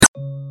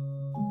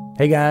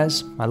Hey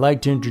guys, I'd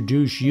like to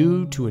introduce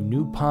you to a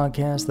new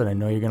podcast that I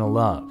know you're going to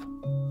love.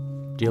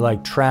 Do you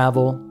like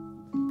travel?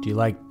 Do you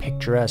like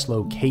picturesque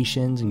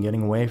locations and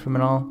getting away from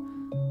it all?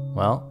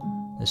 Well,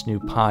 this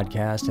new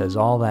podcast has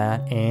all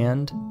that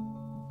and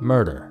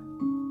murder.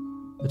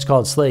 It's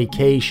called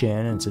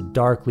Slaycation, and it's a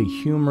darkly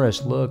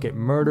humorous look at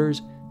murders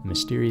and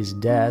mysterious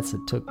deaths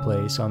that took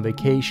place on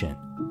vacation.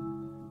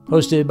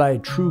 Hosted by a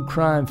true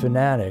crime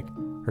fanatic,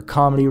 her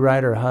comedy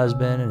writer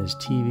husband, and his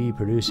TV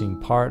producing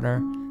partner,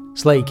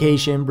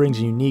 Slaycation brings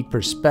a unique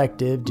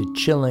perspective to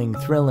chilling,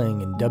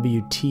 thrilling, and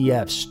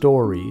WTF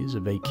stories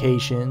of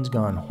vacations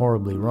gone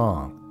horribly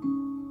wrong.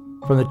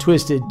 From the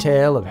twisted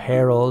tale of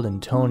Harold and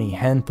Toni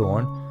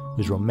Henthorn,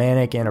 whose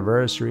romantic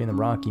anniversary in the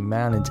Rocky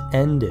Mountains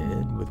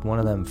ended with one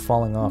of them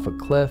falling off a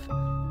cliff,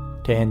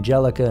 to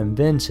Angelica and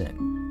Vincent,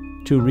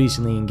 two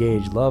recently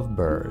engaged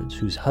lovebirds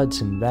whose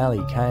Hudson Valley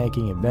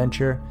kayaking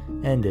adventure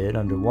ended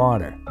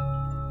underwater.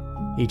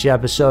 Each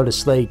episode of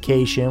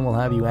Slaycation will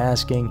have you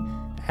asking,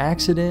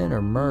 accident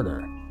or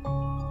murder?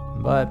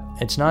 But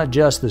it's not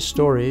just the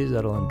stories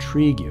that'll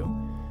intrigue you.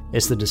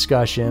 It's the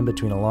discussion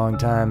between a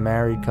longtime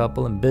married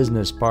couple and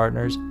business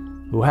partners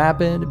who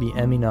happen to be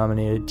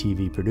Emmy-nominated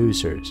TV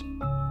producers.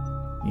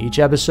 Each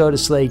episode of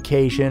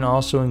Slaycation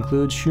also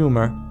includes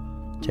humor,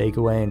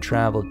 takeaway and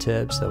travel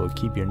tips that will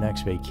keep your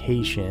next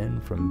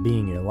vacation from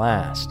being your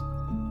last.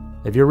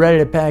 If you're ready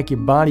to pack your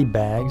body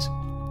bags,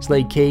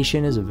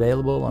 Slaycation is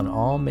available on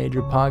all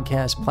major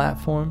podcast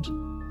platforms.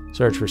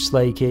 Search for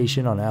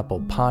Slaycation on Apple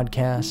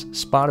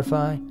Podcasts,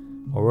 Spotify,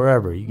 or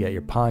wherever you get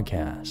your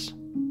podcasts.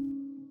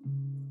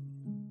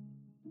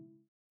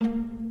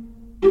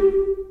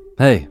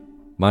 Hey,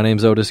 my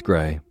name's Otis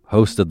Gray,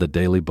 host of the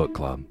Daily Book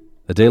Club,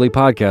 a daily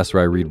podcast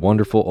where I read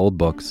wonderful old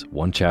books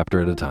one chapter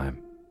at a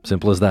time.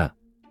 Simple as that.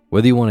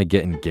 Whether you want to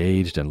get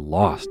engaged and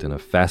lost in a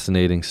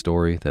fascinating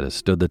story that has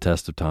stood the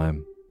test of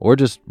time, or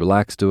just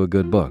relax to a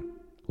good book,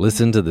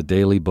 listen to the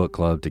Daily Book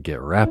Club to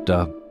get wrapped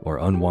up or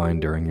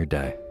unwind during your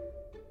day.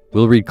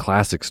 We'll read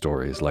classic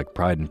stories like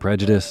Pride and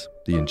Prejudice,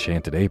 The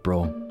Enchanted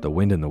April, The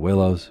Wind in the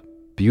Willows,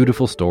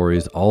 beautiful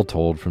stories all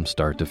told from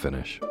start to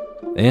finish.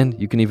 And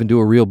you can even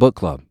do a real book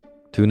club.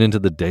 Tune into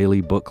the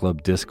Daily Book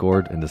Club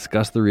Discord and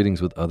discuss the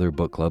readings with other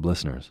book club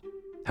listeners.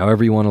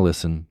 However you want to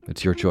listen,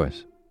 it's your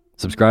choice.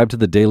 Subscribe to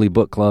the Daily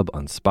Book Club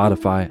on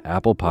Spotify,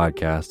 Apple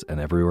Podcasts, and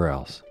everywhere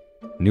else.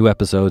 New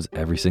episodes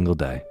every single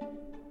day.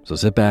 So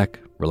sit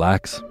back,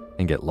 relax,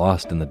 and get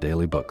lost in the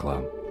Daily Book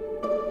Club.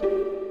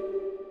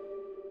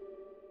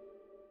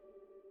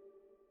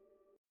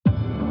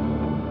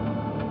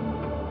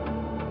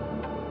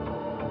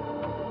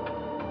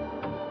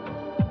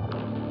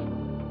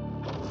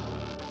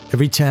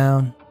 Every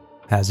town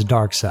has a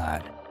dark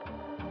side.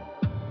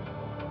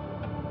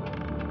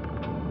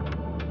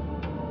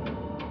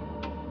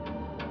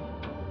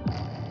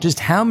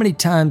 Just how many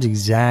times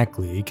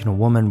exactly can a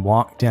woman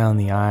walk down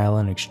the aisle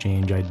and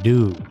exchange I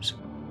do's?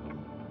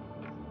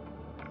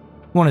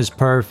 One is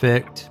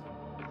perfect.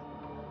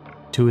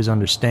 Two is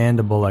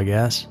understandable, I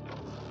guess.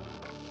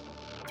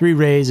 Three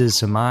raises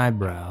some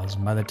eyebrows,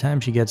 and by the time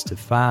she gets to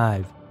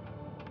 5,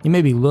 you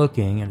may be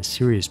looking at a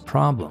serious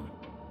problem.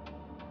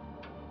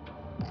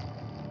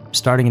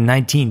 Starting in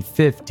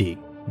 1950,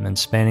 and then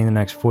spanning the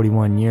next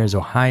 41 years,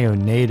 Ohio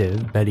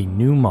native Betty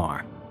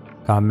Neumar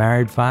got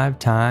married 5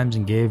 times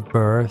and gave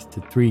birth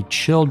to 3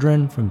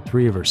 children from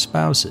 3 of her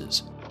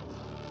spouses.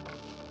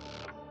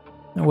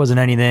 There wasn't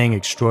anything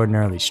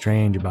extraordinarily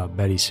strange about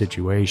Betty's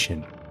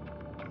situation,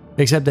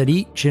 except that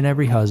each and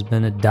every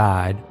husband had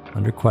died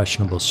under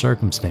questionable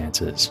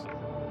circumstances.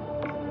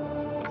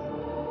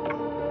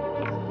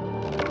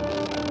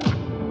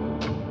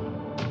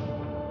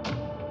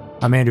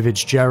 I'm Andrew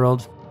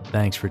Fitzgerald.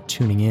 Thanks for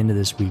tuning in to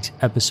this week's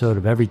episode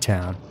of Every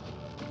Town,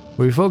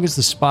 where we focus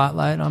the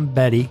spotlight on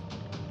Betty,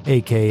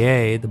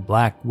 aka the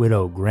Black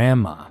Widow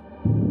Grandma.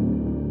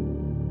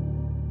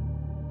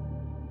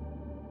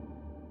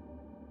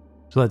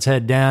 So let's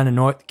head down to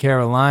North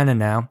Carolina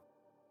now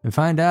and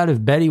find out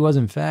if Betty was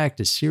in fact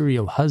a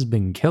serial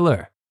husband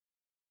killer.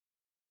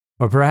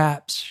 Or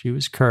perhaps she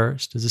was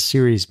cursed as a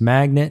serious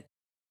magnet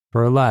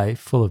for a life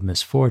full of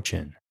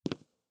misfortune.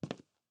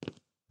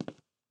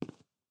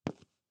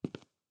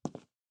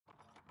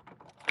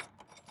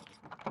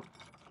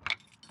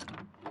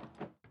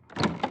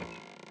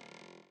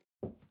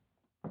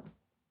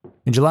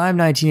 In July of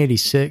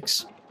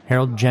 1986,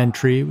 Harold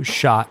Gentry was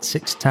shot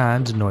 6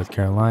 times in North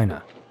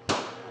Carolina.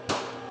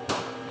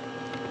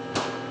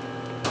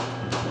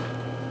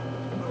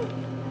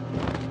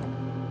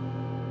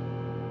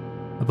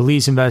 A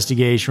police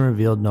investigation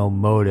revealed no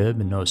motive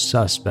and no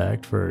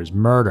suspect for his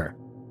murder,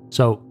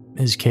 so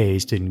his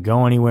case didn't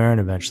go anywhere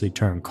and eventually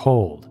turned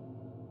cold.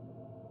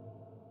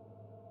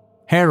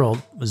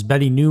 Harold was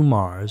Betty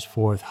Neumar's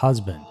 4th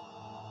husband,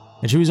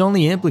 and she was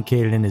only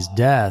implicated in his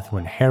death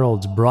when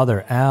Harold's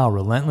brother Al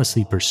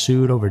relentlessly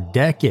pursued over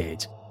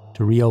decades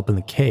to reopen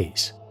the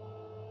case.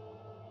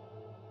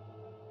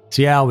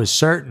 See, Al was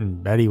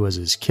certain Betty was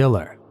his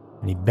killer,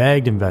 and he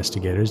begged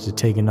investigators to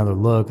take another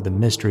look at the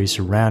mystery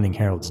surrounding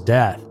Harold's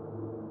death.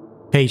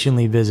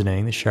 patiently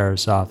visiting the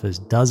sheriff's office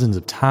dozens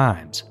of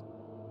times.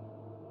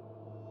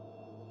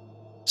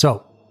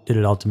 So, did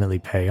it ultimately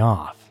pay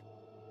off?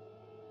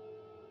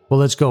 Well,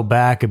 let's go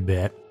back a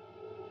bit.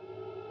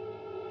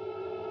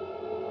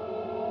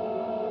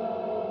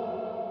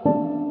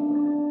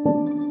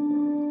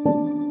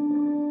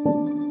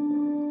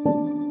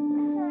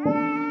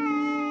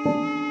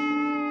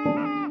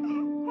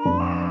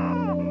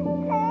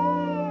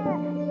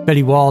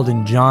 Betty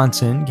Walden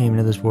Johnson came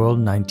into this world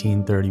in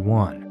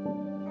 1931.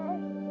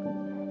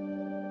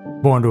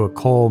 Born to a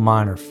coal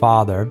miner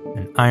father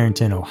in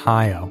Ironton,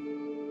 Ohio,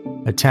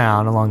 a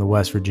town along the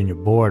West Virginia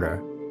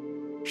border,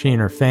 she and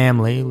her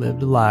family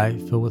lived a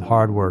life filled with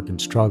hard work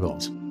and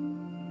struggles.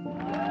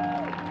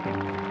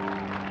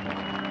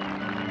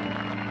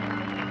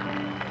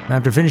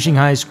 After finishing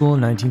high school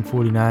in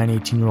 1949,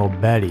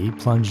 18-year-old Betty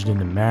plunged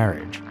into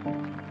marriage,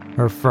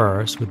 her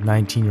first with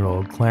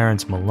 19-year-old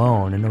Clarence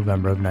Malone in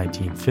November of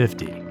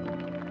 1950.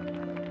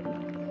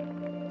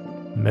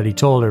 Betty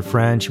told her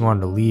friend she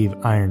wanted to leave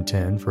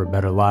Ironton for a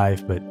better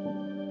life, but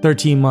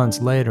 13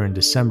 months later, in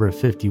December of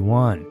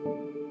 51,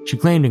 she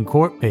claimed in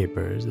court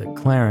papers that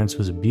Clarence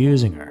was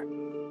abusing her.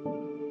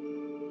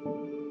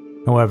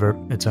 However,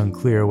 it's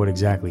unclear what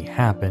exactly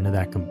happened to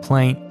that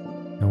complaint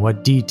and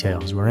what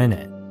details were in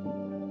it.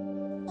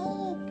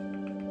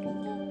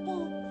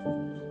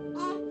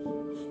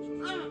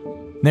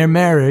 Their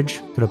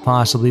marriage could have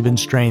possibly been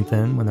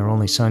strengthened when their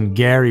only son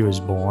Gary was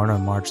born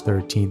on March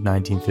 13,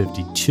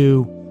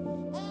 1952,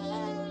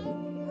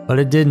 but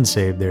it didn't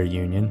save their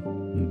union,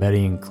 and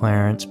Betty and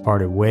Clarence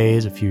parted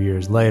ways a few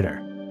years later.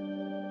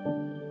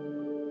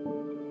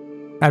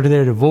 After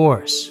their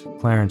divorce,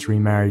 Clarence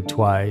remarried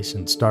twice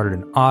and started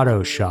an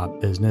auto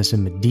shop business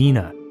in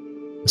Medina,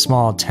 a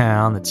small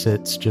town that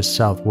sits just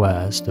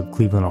southwest of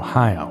Cleveland,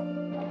 Ohio.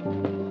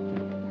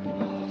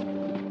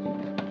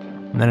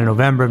 And then in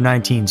November of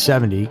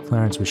 1970,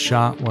 Clarence was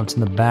shot once in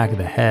the back of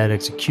the head,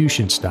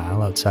 execution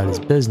style, outside his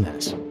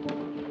business.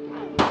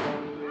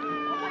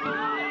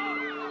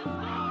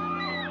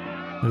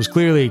 It was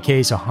clearly a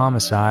case of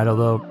homicide,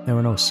 although there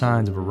were no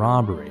signs of a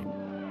robbery.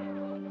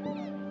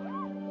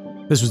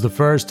 This was the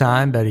first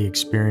time Betty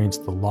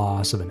experienced the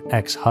loss of an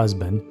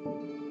ex-husband,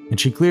 and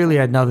she clearly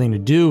had nothing to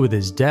do with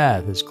his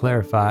death, as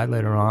clarified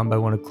later on by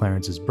one of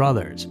Clarence's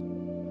brothers.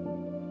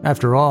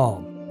 After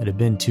all, it had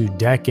been 2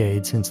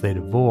 decades since they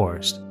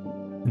divorced,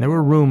 and there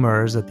were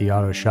rumors that the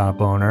auto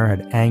shop owner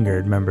had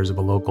angered members of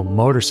a local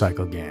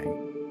motorcycle gang.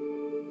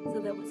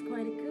 So that was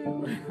quite a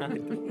coup.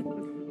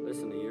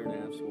 Listen, a year and a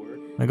half's work.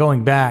 Now,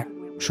 going back,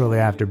 shortly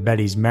after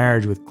Betty's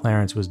marriage with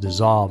Clarence was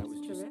dissolved,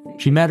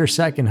 she met her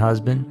second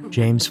husband,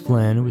 James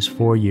Flynn, who was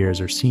 4 years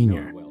her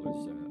senior.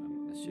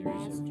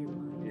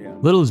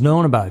 Little is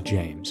known about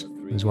James,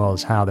 as well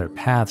as how their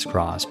paths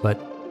crossed, but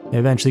they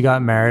eventually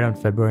got married on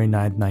February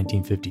 9,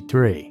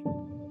 1953.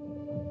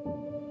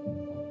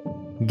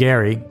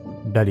 Gary,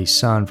 Betty's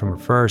son from her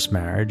first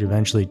marriage,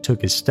 eventually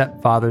took his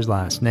stepfather's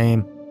last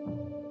name.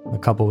 The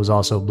couple was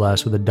also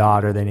blessed with a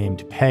daughter they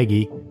named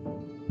Peggy,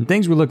 and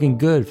things were looking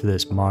good for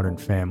this modern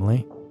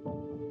family.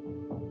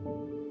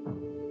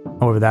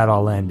 However, that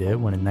all ended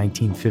when in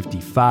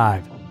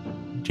 1955,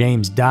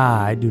 James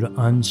died due to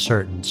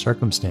uncertain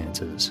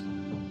circumstances.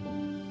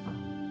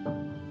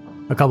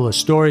 A couple of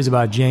stories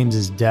about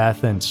James's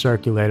death then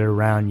circulated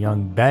around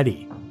young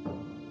Betty.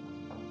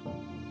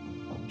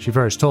 She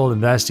first told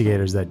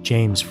investigators that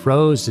James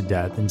froze to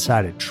death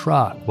inside a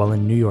truck while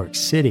in New York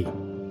City.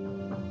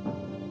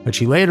 But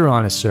she later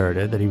on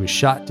asserted that he was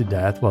shot to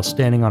death while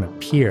standing on a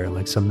pier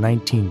like some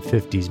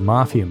 1950s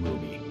mafia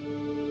movie.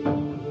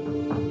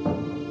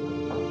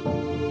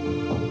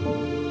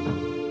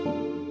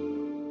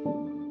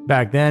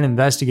 Back then,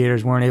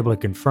 investigators weren't able to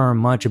confirm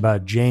much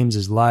about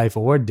James's life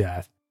or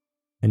death,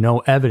 and no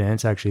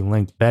evidence actually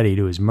linked Betty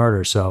to his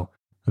murder, so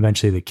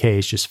eventually the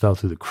case just fell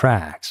through the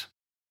cracks.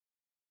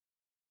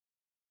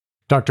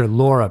 Dr.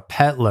 Laura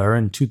Petler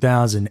in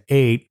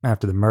 2008,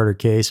 after the murder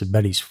case of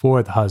Betty's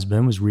fourth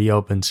husband was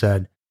reopened,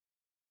 said,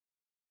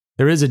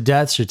 "There is a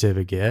death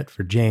certificate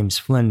for James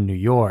Flynn in New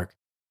York.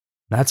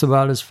 That's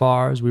about as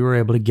far as we were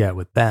able to get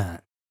with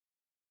that."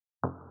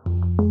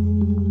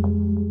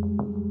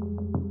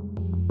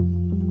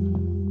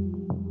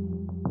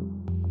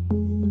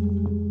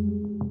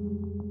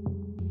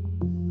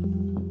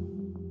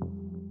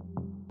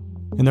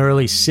 In the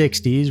early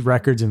 60s,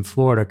 records in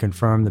Florida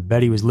confirmed that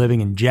Betty was living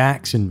in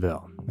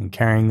Jacksonville and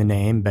carrying the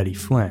name Betty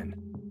Flynn.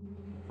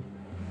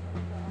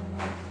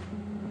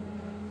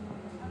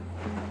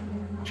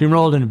 She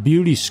enrolled in a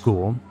beauty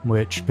school,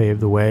 which paved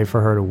the way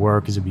for her to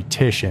work as a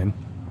beautician.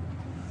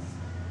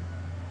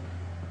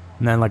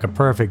 And then, like a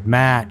perfect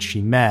match,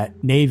 she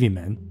met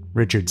Navyman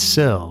Richard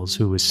Sills,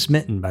 who was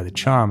smitten by the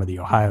charm of the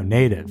Ohio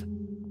native.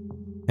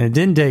 And it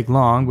didn't take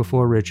long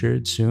before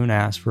Richard soon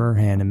asked for her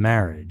hand in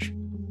marriage.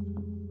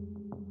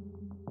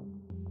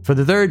 For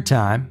the third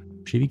time,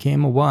 she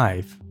became a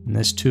wife, and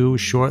this too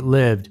was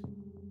short-lived.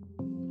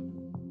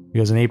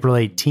 Because on April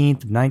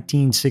 18th,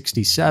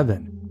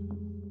 1967,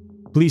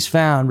 Police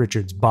found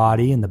Richard's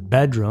body in the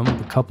bedroom of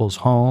the couple's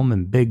home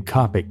in Big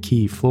Coppic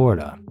Key,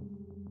 Florida.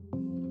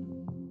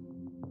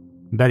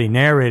 Betty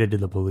narrated to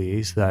the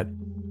police that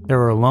they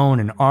were alone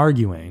and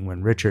arguing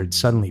when Richard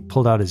suddenly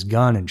pulled out his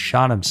gun and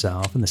shot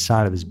himself in the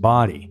side of his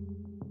body.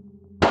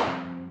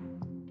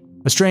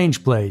 A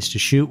strange place to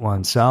shoot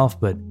oneself,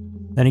 but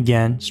then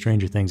again,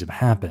 stranger things have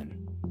happened.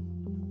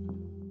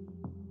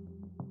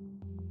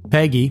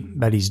 Peggy,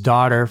 Betty's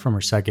daughter from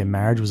her second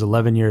marriage, was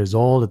 11 years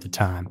old at the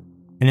time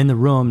and in the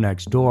room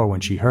next door when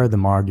she heard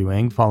them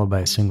arguing, followed by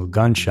a single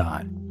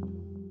gunshot.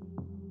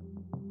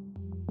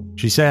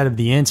 She said of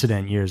the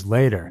incident years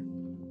later,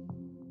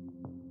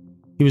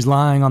 "He was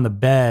lying on the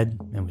bed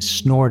and was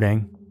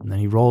snorting, and then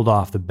he rolled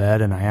off the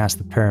bed and I asked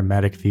the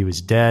paramedic if he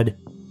was dead,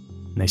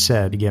 and they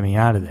said to get me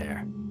out of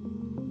there.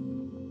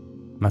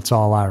 That's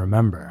all I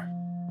remember."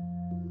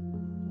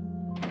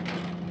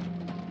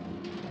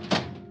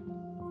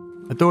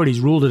 Authorities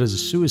ruled it as a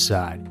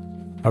suicide.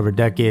 However,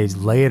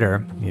 decades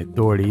later, the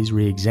authorities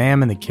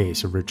re-examined the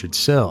case of Richard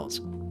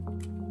Sills.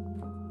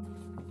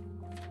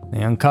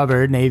 They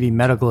uncovered Navy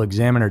medical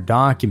examiner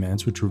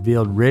documents which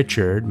revealed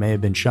Richard may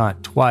have been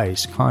shot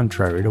twice,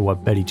 contrary to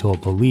what Betty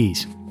told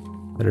police,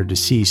 that her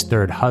deceased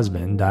third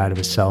husband died of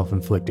a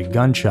self-inflicted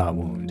gunshot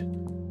wound.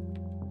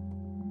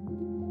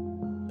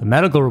 The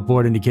medical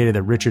report indicated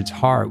that Richard's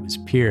heart was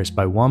pierced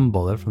by one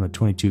bullet from a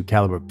 .22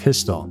 caliber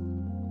pistol,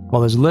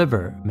 while his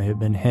liver may have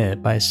been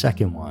hit by a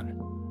second one.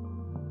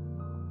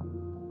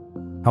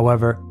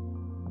 However,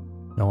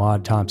 no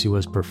autopsy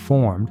was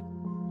performed.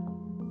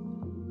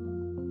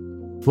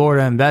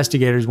 Florida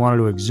investigators wanted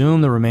to exhume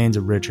the remains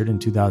of Richard in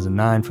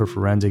 2009 for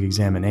forensic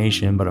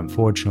examination, but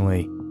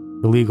unfortunately,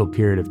 the legal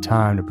period of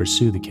time to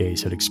pursue the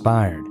case had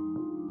expired.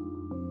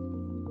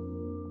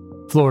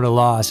 Florida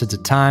law sets a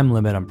time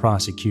limit on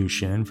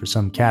prosecution for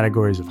some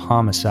categories of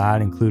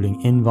homicide, including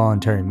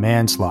involuntary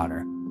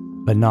manslaughter,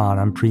 but not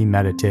on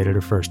premeditated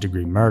or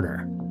first-degree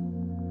murder.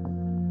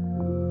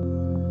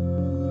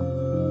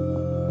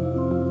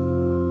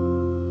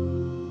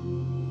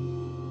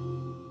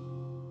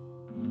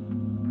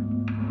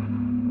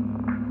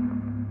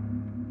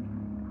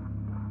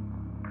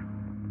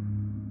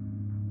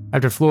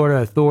 After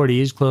Florida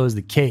authorities closed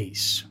the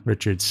case,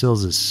 Richard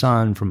Sills'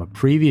 son from a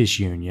previous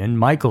union,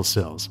 Michael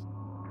Sills,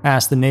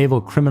 asked the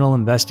Naval Criminal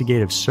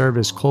Investigative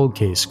Service Cold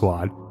Case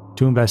Squad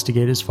to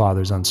investigate his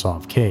father's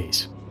unsolved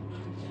case.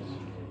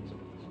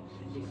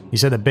 He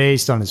said that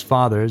based on his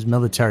father's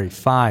military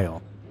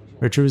file,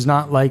 Richard was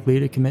not likely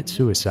to commit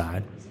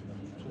suicide.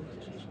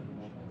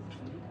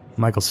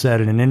 Michael said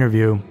in an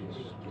interview,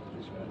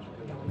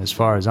 "As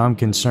far as I'm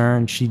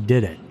concerned, she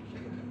did it.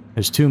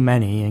 There's too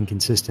many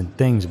inconsistent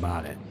things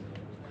about it."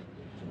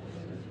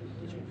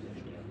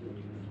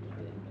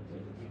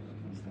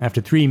 After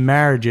 3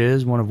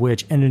 marriages, one of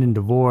which ended in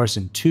divorce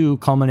and 2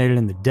 culminated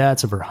in the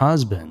deaths of her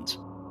husbands,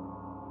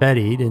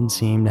 Betty didn't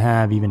seem to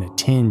have even a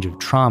tinge of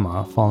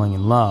trauma falling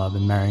in love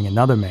and marrying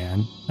another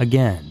man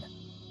again.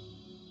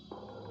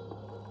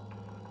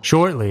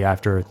 Shortly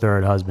after her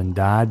third husband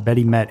died,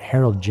 Betty met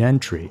Harold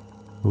Gentry,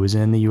 who was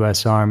in the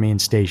U.S. Army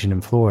and stationed in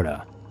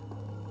Florida.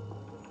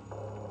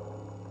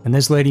 And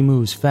this lady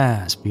moves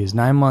fast because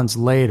 9 months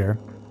later,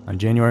 on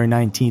January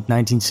 19,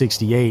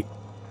 1968,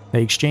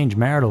 they exchanged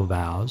marital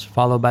vows,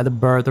 followed by the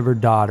birth of her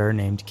daughter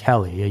named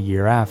Kelly a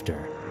year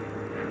after.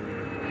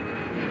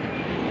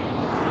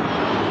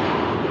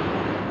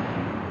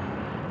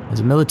 As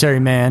a military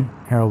man,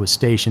 Harold was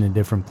stationed in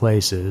different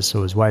places,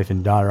 so his wife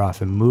and daughter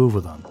often moved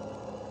with him.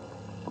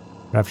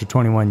 But after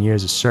 21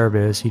 years of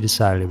service, he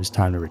decided it was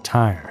time to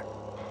retire.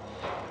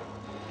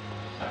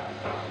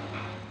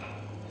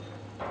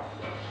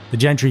 The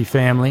Gentry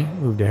family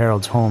moved to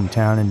Harold's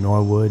hometown in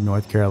Norwood,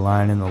 North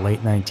Carolina in the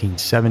late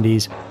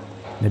 1970s.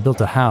 They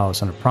built a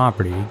house on a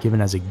property given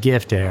as a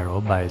gift to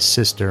Harold by his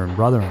sister and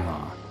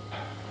brother-in-law.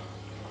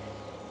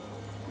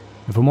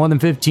 And for more than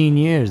 15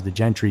 years, the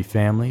Gentry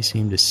family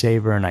seemed to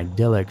savor an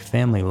idyllic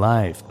family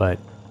life, but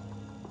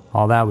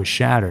all that was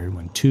shattered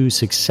when 2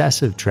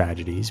 successive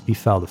tragedies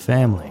befell the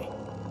family.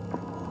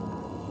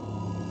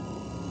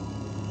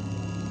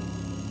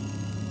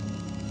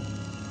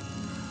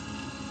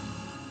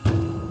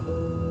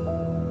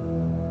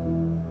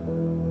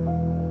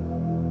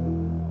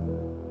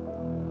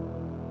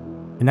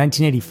 In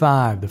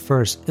 1985, the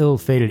first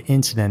ill-fated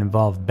incident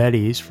involved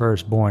Betty's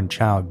firstborn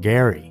child,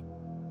 Gary.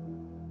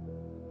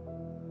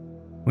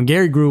 When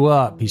Gary grew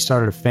up, he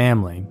started a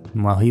family,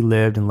 and while he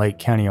lived in Lake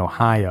County,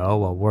 Ohio,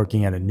 while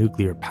working at a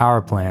nuclear power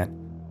plant,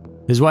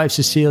 his wife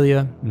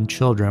Cecilia and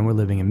children were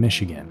living in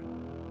Michigan.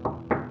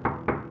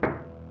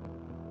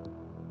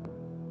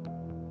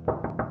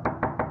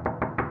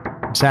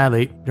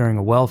 Sadly, during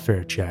a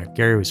welfare check,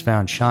 Gary was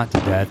found shot to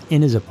death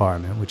in his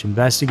apartment, which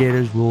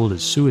investigators ruled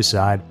as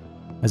suicide,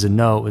 as a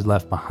note was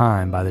left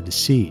behind by the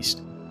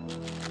deceased.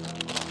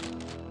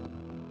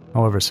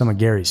 However, some of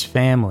Gary's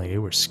family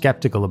were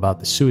skeptical about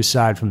the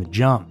suicide from the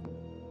jump.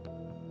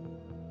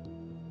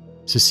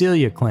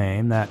 Cecilia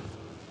claimed that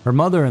her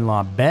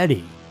mother-in-law,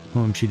 Betty,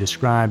 whom she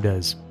described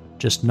as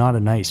just not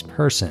a nice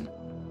person,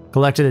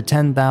 collected a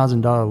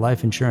 $10,000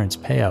 life insurance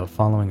payout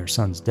following her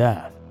son's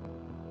death.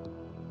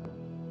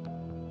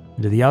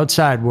 To the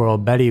outside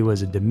world, Betty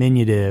was a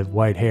diminutive,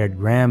 white-haired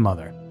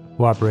grandmother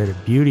who operated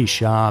beauty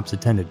shops,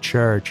 attended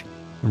church,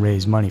 and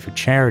raised money for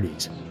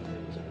charities.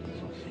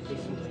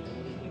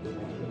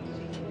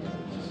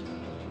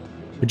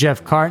 But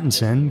Jeff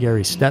Cartenson,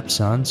 Gary's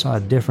stepson, saw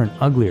a different,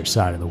 uglier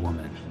side of the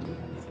woman.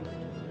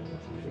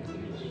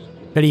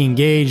 Betty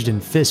engaged in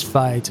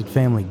fistfights at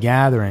family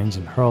gatherings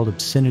and hurled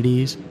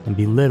obscenities and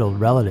belittled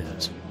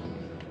relatives.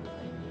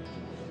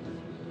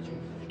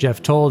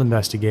 Jeff told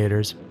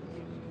investigators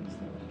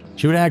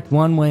she would act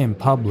one way in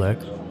public,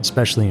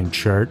 especially in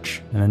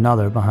church, and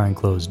another behind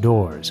closed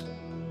doors.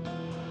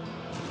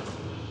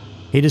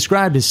 He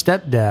described his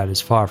stepdad as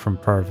far from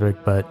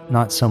perfect, but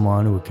not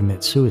someone who would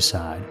commit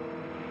suicide.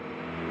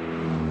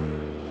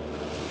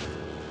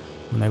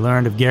 When they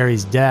learned of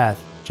Gary's death,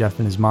 Jeff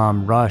and his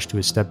mom rushed to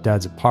his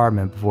stepdad's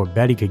apartment before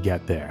Betty could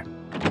get there.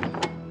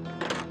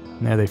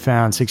 And there they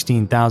found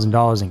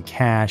 $16,000 in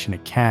cash and a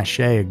cache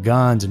of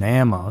guns and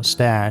ammo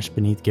stashed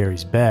beneath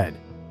Gary's bed.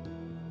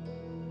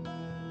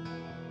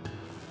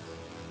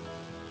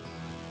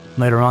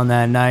 Later on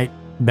that night,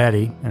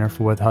 Betty and her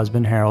fourth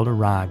husband Harold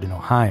arrived in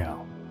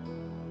Ohio.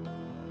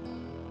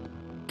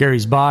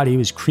 Gary's body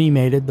was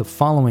cremated the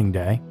following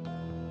day,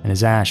 and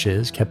his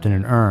ashes, kept in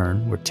an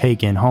urn, were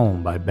taken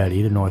home by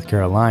Betty to North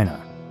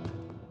Carolina.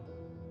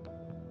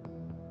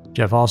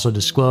 Jeff also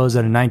disclosed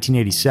that in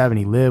 1987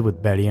 he lived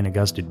with Betty in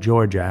Augusta,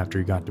 Georgia after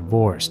he got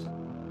divorced.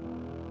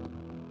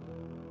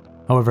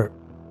 However,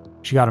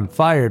 she got him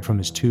fired from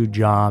his 2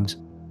 jobs,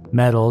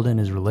 meddled in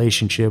his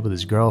relationship with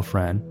his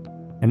girlfriend,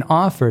 and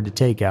offered to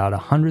take out a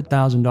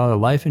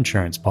 $100,000 life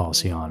insurance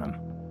policy on him.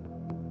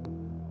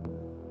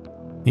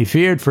 He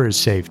feared for his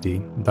safety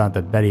and thought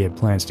that Betty had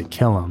plans to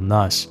kill him,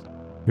 thus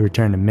he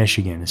returned to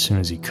Michigan as soon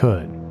as he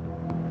could.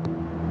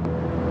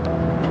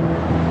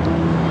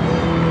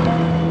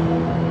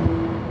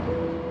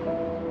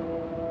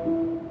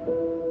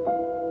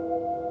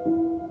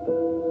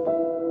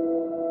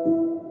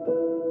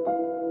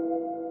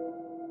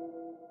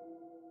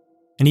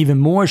 An even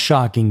more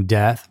shocking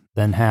death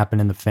then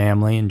happened in the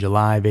family in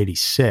July of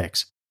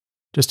 '86,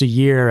 just a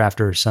year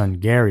after her son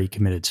Gary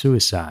committed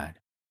suicide.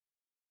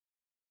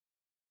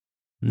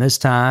 And this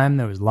time,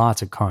 there was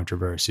lots of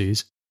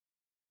controversies,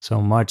 so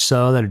much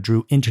so that it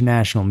drew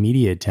international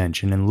media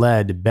attention and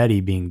led to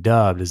Betty being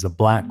dubbed as the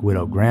Black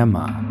Widow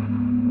Grandma.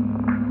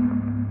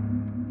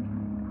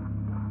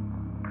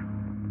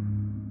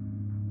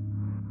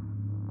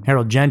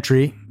 Harold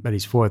Gentry,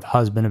 Betty's fourth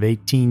husband of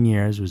 18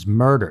 years, was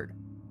murdered,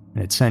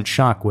 and it sent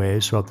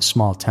shockwaves throughout the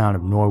small town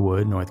of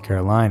Norwood, North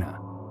Carolina.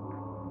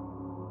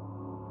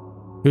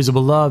 He was a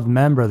beloved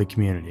member of the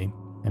community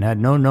and had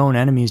no known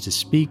enemies to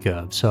speak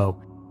of,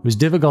 so it was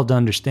difficult to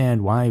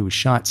understand why he was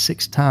shot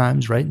 6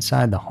 times right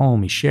inside the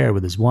home he shared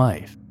with his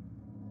wife.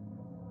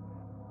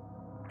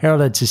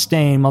 Harold had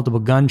sustained multiple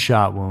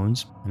gunshot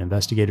wounds, and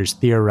investigators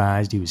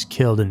theorized he was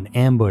killed in an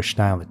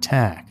ambush-style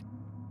attack.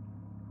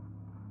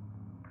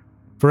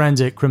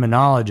 Forensic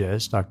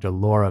criminologist Dr.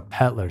 Laura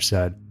Petler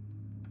said,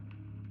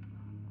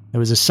 "There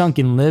was a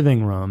sunken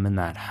living room in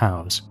that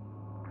house.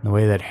 The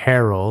way that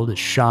Harold is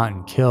shot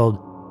and killed,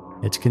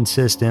 it's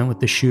consistent with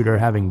the shooter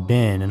having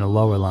been in a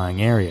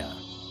lower-lying area."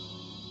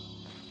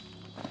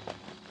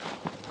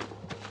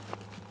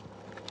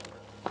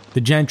 The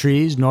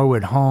Gentry's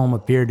Norwood home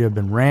appeared to have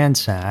been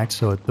ransacked,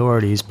 so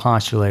authorities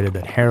postulated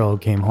that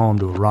Harold came home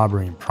to a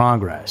robbery in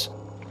progress.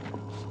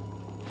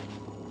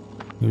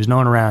 He was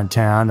known around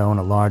town to own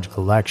a large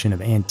collection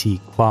of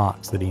antique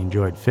clocks that he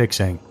enjoyed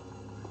fixing,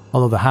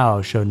 although the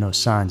house showed no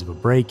signs of a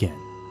break-in.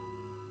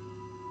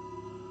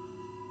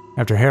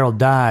 After Harold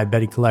died,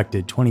 Betty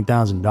collected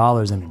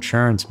 $20,000 in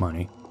insurance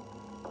money.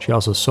 She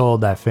also sold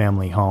that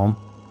family home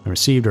and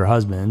received her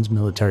husband's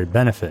military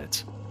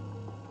benefits.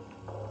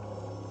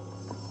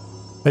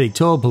 Betty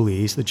told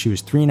police that she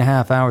was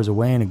 3.5 hours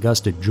away in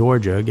Augusta,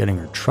 Georgia, getting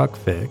her truck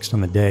fixed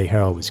on the day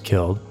Harold was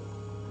killed.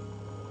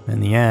 In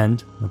the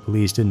end, the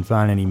police didn't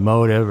find any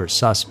motive or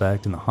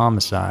suspect in the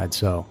homicide,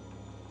 so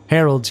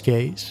Harold's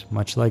case,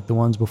 much like the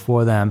ones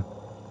before them,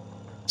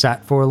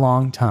 sat for a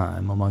long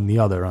time among the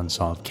other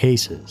unsolved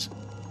cases.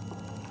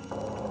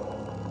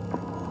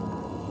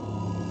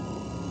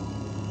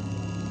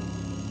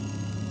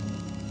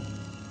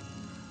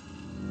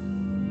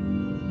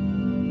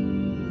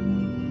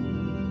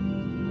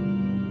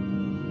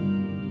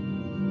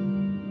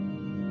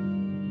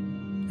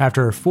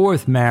 After her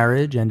fourth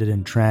marriage ended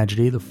in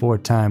tragedy, the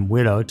 4-time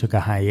widow took a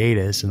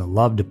hiatus in the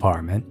love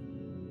department,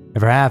 and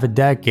for half a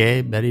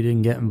decade, Betty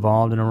didn't get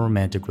involved in a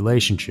romantic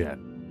relationship.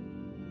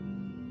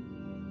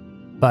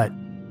 But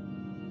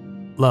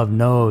love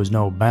knows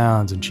no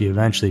bounds, and she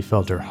eventually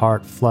felt her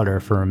heart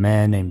flutter for a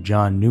man named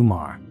John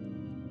Neumar.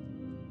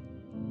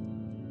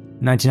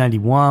 In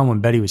 1991, when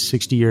Betty was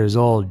 60 years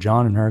old,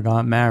 John and her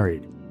got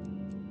married.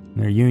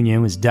 Their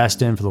union was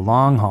destined for the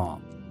long haul.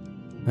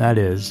 That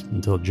is,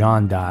 until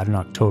John died in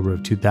October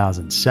of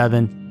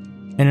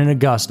 2007 in an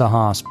Augusta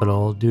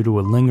hospital due to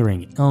a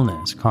lingering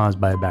illness caused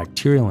by a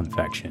bacterial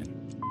infection.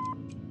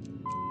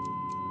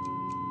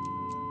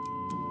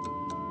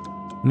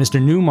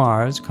 Mr.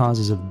 Neumar's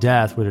causes of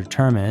death were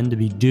determined to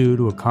be due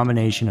to a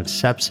combination of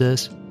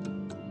sepsis,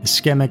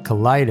 ischemic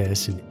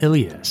colitis, and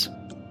ileus,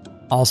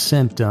 all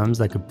symptoms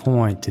that could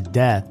point to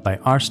death by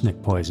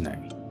arsenic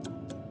poisoning.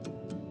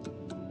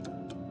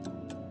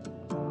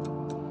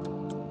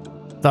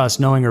 Thus,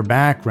 knowing her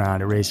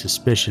background, it raised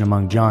suspicion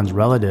among John's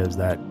relatives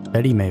that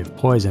Betty may have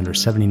poisoned her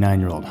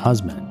 79-year-old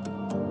husband.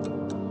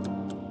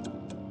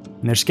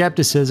 And their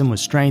skepticism was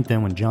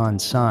strengthened when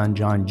John's son,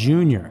 John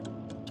Jr.,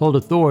 told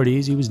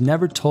authorities he was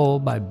never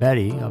told by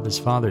Betty of his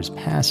father's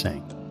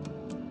passing.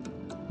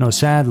 No,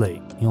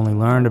 sadly, he only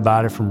learned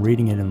about it from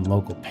reading it in the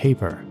local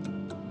paper.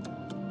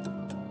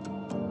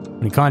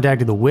 When he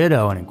contacted the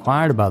widow and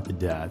inquired about the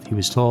death, he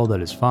was told that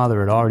his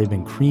father had already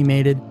been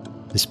cremated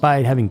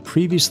despite having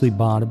previously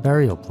bought a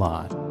burial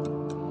plot.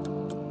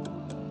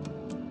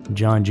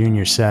 John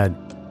Jr. said,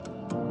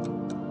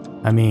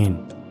 "I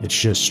mean, it's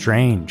just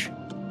strange.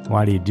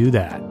 Why do you do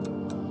that?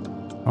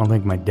 I don't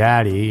think my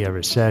daddy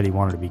ever said he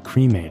wanted to be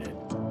cremated."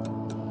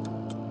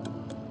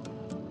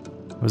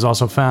 It was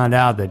also found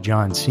out that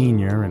John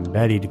Sr. and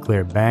Betty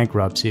declared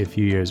bankruptcy a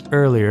few years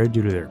earlier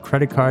due to their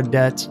credit card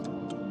debts,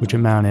 which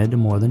amounted to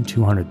more than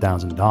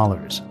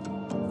 $200,000.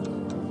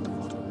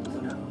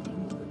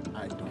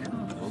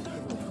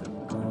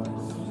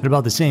 At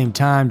about the same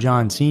time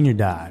John Sr.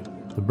 died,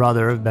 the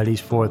brother of Betty's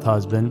fourth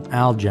husband,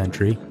 Al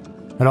Gentry,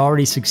 had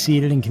already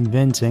succeeded in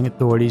convincing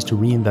authorities to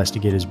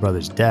reinvestigate his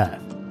brother's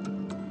death.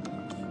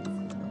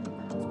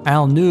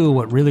 Al knew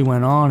what really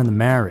went on in the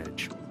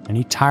marriage, and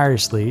he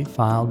tirelessly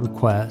filed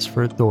requests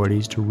for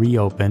authorities to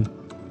reopen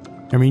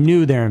and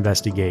renew their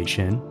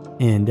investigation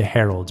into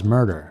Harold's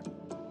murder.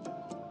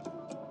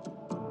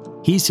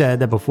 He said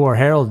that before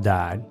Harold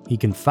died, he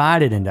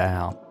confided into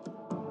Al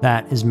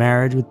that his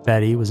marriage with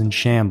Betty was in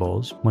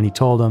shambles when he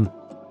told him,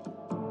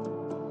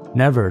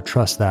 "Never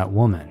trust that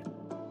woman.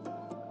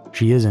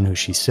 She isn't who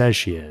she says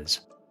she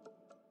is."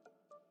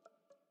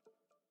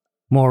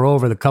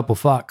 Moreover, the couple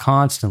fought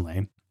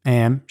constantly,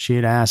 and she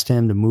had asked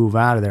him to move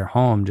out of their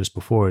home just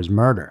before his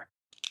murder.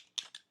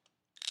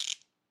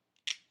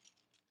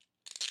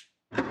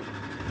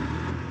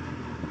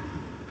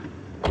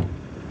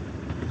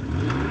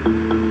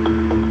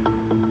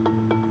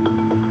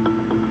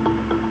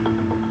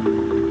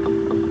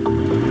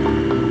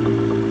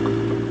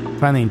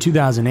 Finally, in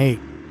 2008,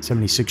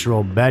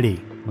 76-year-old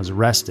Betty was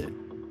arrested.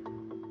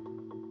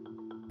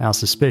 Al's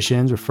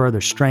suspicions were further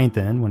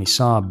strengthened when he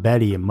saw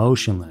Betty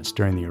emotionless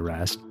during the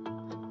arrest.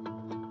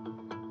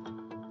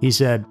 He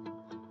said,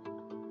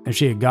 "If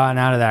she had gotten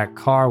out of that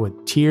car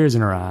with tears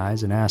in her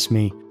eyes and asked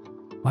me,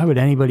 why would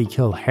anybody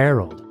kill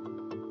Harold?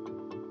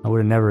 I would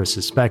have never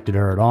suspected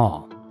her at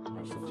all."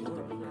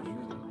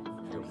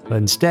 But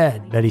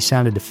instead, Betty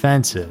sounded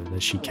defensive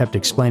as she kept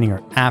explaining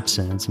her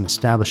absence and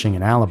establishing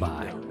an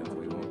alibi.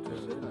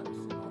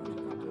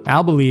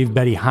 Al believed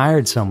Betty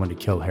hired someone to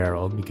kill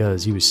Harold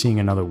because he was seeing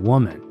another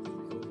woman.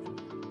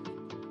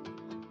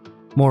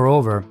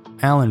 Moreover,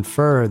 Al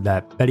inferred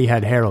that Betty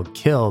had Harold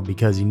killed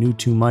because he knew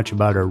too much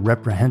about her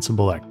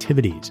reprehensible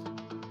activities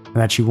and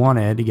that she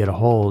wanted to get a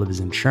hold of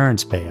his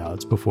insurance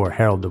payouts before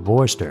Harold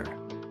divorced her.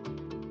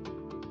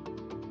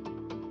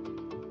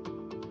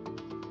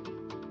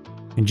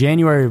 In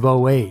January of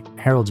 2008,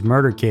 Harold's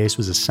murder case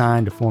was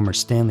assigned to former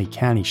Stanley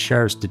County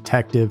Sheriff's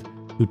Detective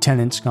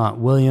Lieutenant Scott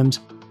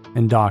Williams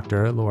and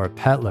Dr. Laura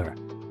Petler,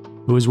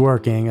 who was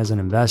working as an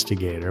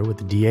investigator with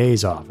the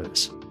DA's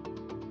office.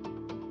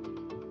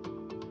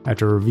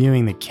 After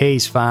reviewing the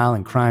case file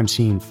and crime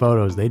scene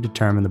photos, they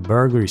determined the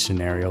burglary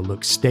scenario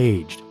looked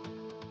staged.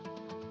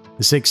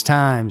 The 6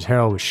 times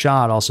Harold was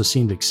shot also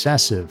seemed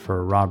excessive for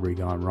a robbery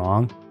gone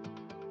wrong.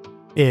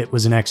 It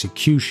was an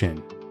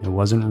execution. It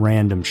wasn't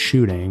random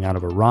shooting out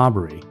of a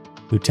robbery,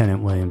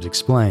 Lieutenant Williams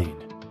explained.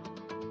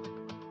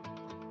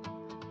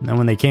 And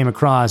when they came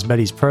across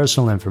Betty's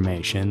personal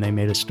information, they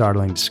made a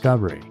startling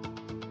discovery.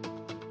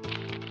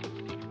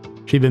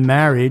 She'd been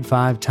married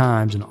 5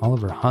 times and all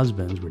of her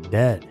husbands were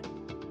dead.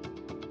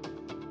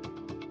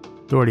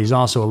 Authorities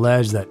also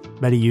alleged that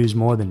Betty used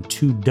more than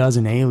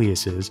 24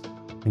 aliases,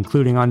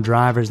 including on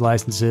driver's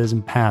licenses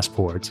and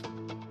passports.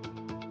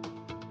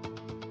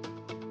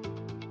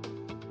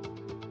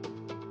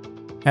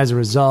 As a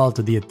result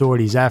of the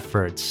authorities'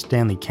 efforts,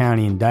 Stanley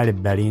County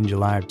indicted Betty in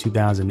July of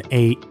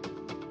 2008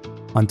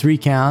 on 3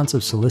 counts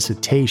of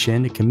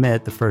solicitation to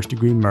commit the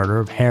first-degree murder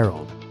of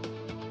Harold.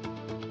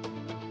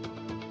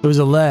 It was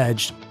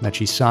alleged that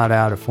she sought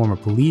out a former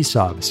police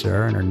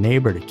officer and her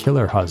neighbor to kill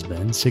her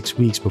husband 6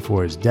 weeks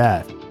before his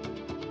death,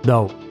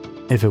 though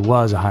if it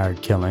was a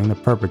hired killing, the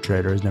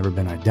perpetrator has never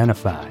been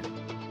identified.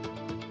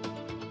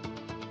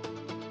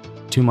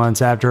 2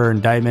 months after her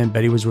indictment,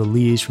 Betty was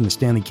released from the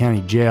Stanley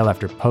County Jail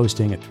after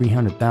posting a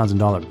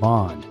 $300,000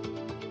 bond.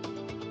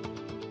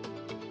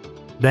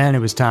 Then it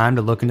was time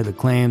to look into the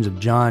claims of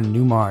John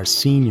Neumar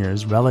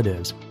Sr.'s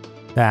relatives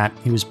that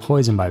he was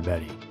poisoned by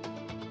Betty.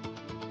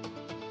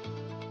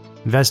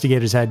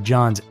 Investigators had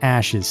John's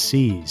ashes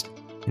seized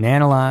and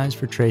analyzed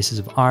for traces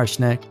of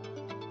arsenic,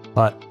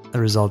 but the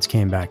results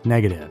came back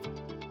negative.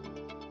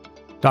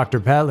 Dr.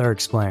 Petler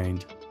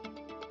explained,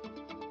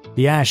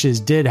 The ashes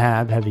did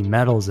have heavy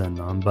metals in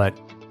them, but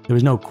there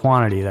was no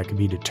quantity that could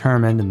be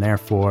determined, and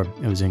therefore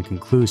it was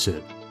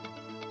inconclusive.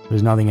 There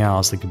was nothing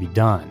else that could be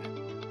done.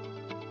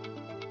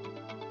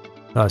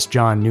 Thus,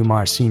 John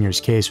Neumar Sr.'s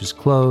case was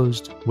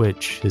closed,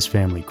 which his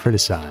family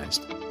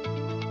criticized.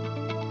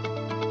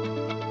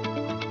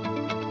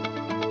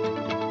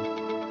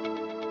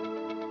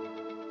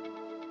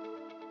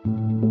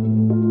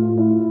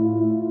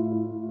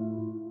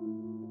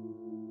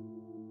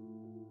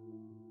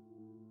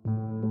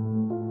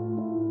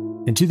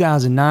 In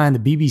 2009, the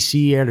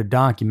BBC aired a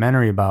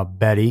documentary about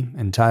Betty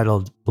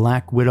entitled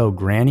Black Widow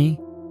Granny,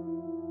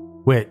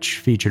 which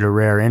featured a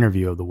rare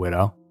interview of the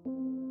widow.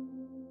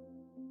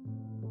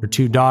 Her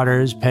two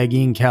daughters,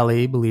 Peggy and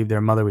Kelly, believed their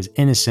mother was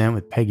innocent,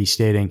 with Peggy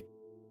stating,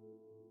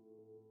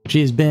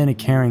 "She has been a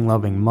caring,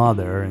 loving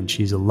mother, and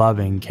she's a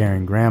loving,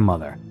 caring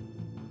grandmother.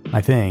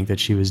 I think that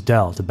she was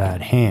dealt a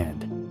bad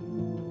hand."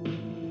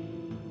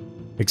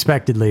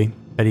 Expectedly,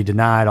 Betty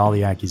denied all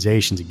the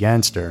accusations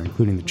against her,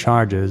 including the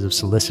charges of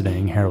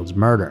soliciting Harold's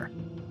murder.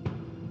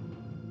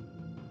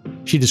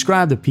 She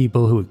described the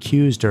people who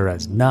accused her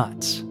as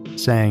nuts,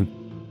 saying,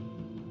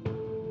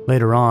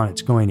 "Later on,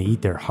 it's going to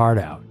eat their heart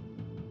out.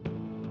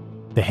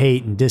 The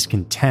hate and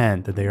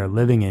discontent that they are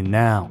living in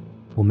now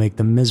will make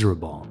them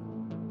miserable."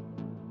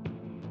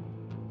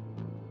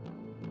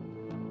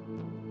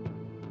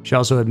 She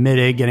also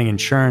admitted getting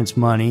insurance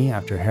money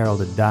after Harold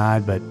had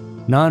died, but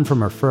none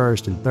from her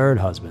first and third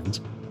husbands.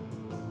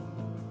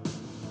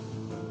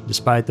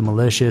 Despite the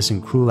malicious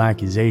and cruel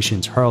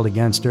accusations hurled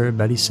against her,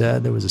 Betty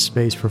said there was a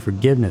space for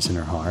forgiveness in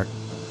her heart.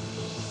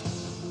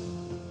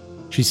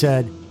 She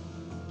said,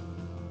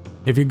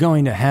 "If you're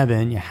going to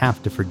heaven, you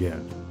have to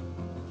forgive.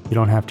 You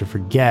don't have to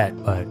forget,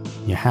 but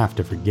you have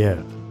to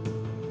forgive."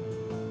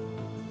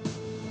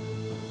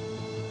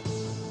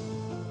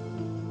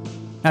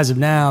 As of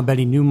now,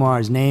 Betty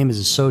Neumar's name is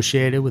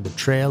associated with a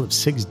trail of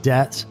 6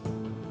 deaths,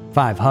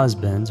 5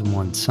 husbands, and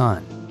 1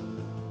 son.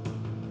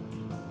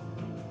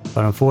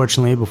 But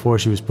unfortunately, before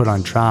she was put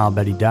on trial,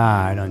 Betty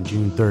died on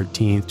June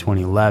 13,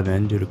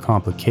 2011, due to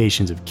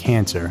complications of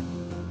cancer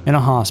in a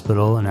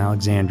hospital in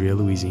Alexandria,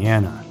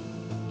 Louisiana.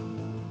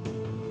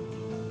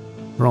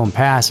 Her own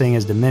passing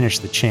has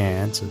diminished the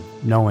chance of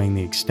knowing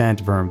the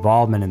extent of her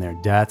involvement in their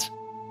deaths,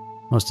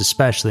 most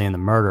especially in the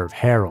murder of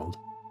Harold.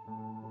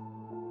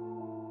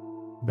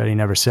 Betty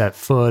never set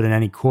foot in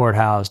any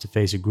courthouse to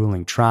face a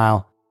grueling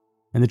trial,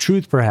 and the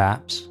truth,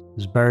 perhaps,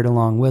 was buried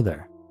along with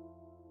her.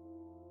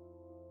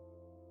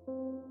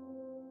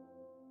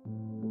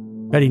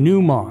 Betty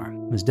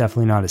Neumar was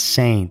definitely not a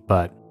saint,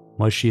 but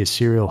was she a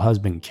serial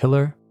husband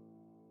killer?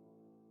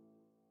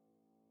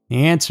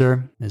 The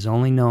answer is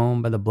only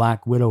known by the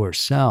Black Widow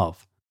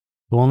herself,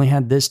 who only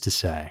had this to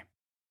say: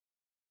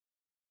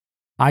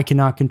 "I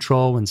cannot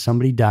control when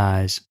somebody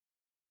dies.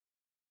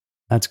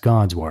 That's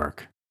God's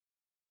work."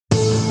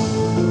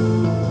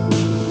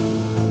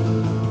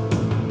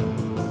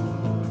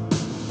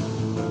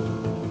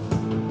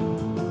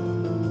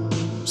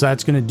 So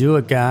that's going to do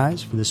it,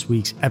 guys, for this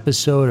week's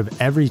episode of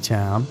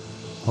Everytown.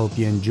 Hope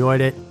you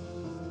enjoyed it.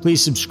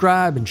 Please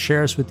subscribe and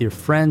share us with your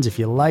friends if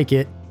you like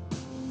it.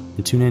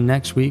 And tune in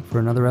next week for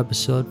another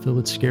episode filled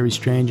with scary,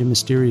 strange, and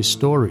mysterious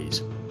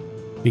stories.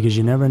 Because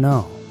you never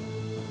know.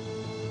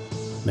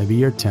 Maybe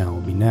your town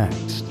will be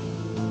next.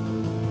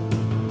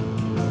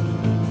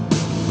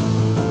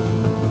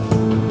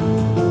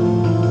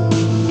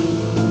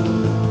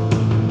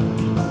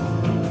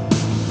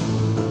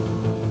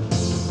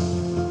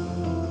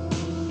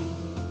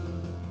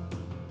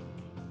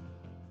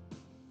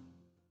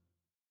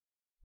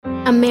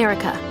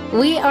 America.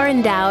 We are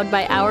endowed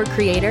by our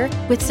Creator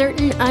with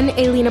certain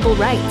unalienable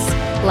rights: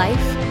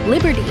 life,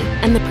 liberty,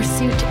 and the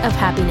pursuit of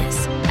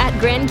happiness. At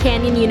Grand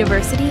Canyon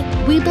University,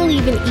 we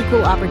believe in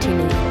equal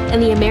opportunity,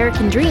 and the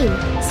American dream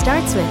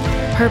starts with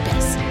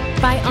purpose.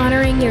 By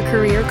honoring your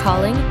career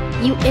calling,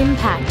 you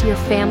impact your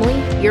family,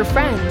 your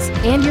friends,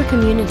 and your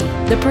community.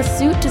 The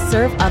pursuit to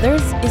serve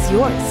others is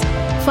yours.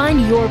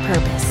 Find your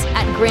purpose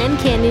at Grand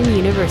Canyon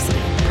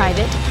University.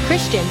 Private,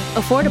 Christian,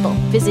 affordable.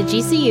 Visit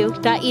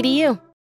gcu.edu.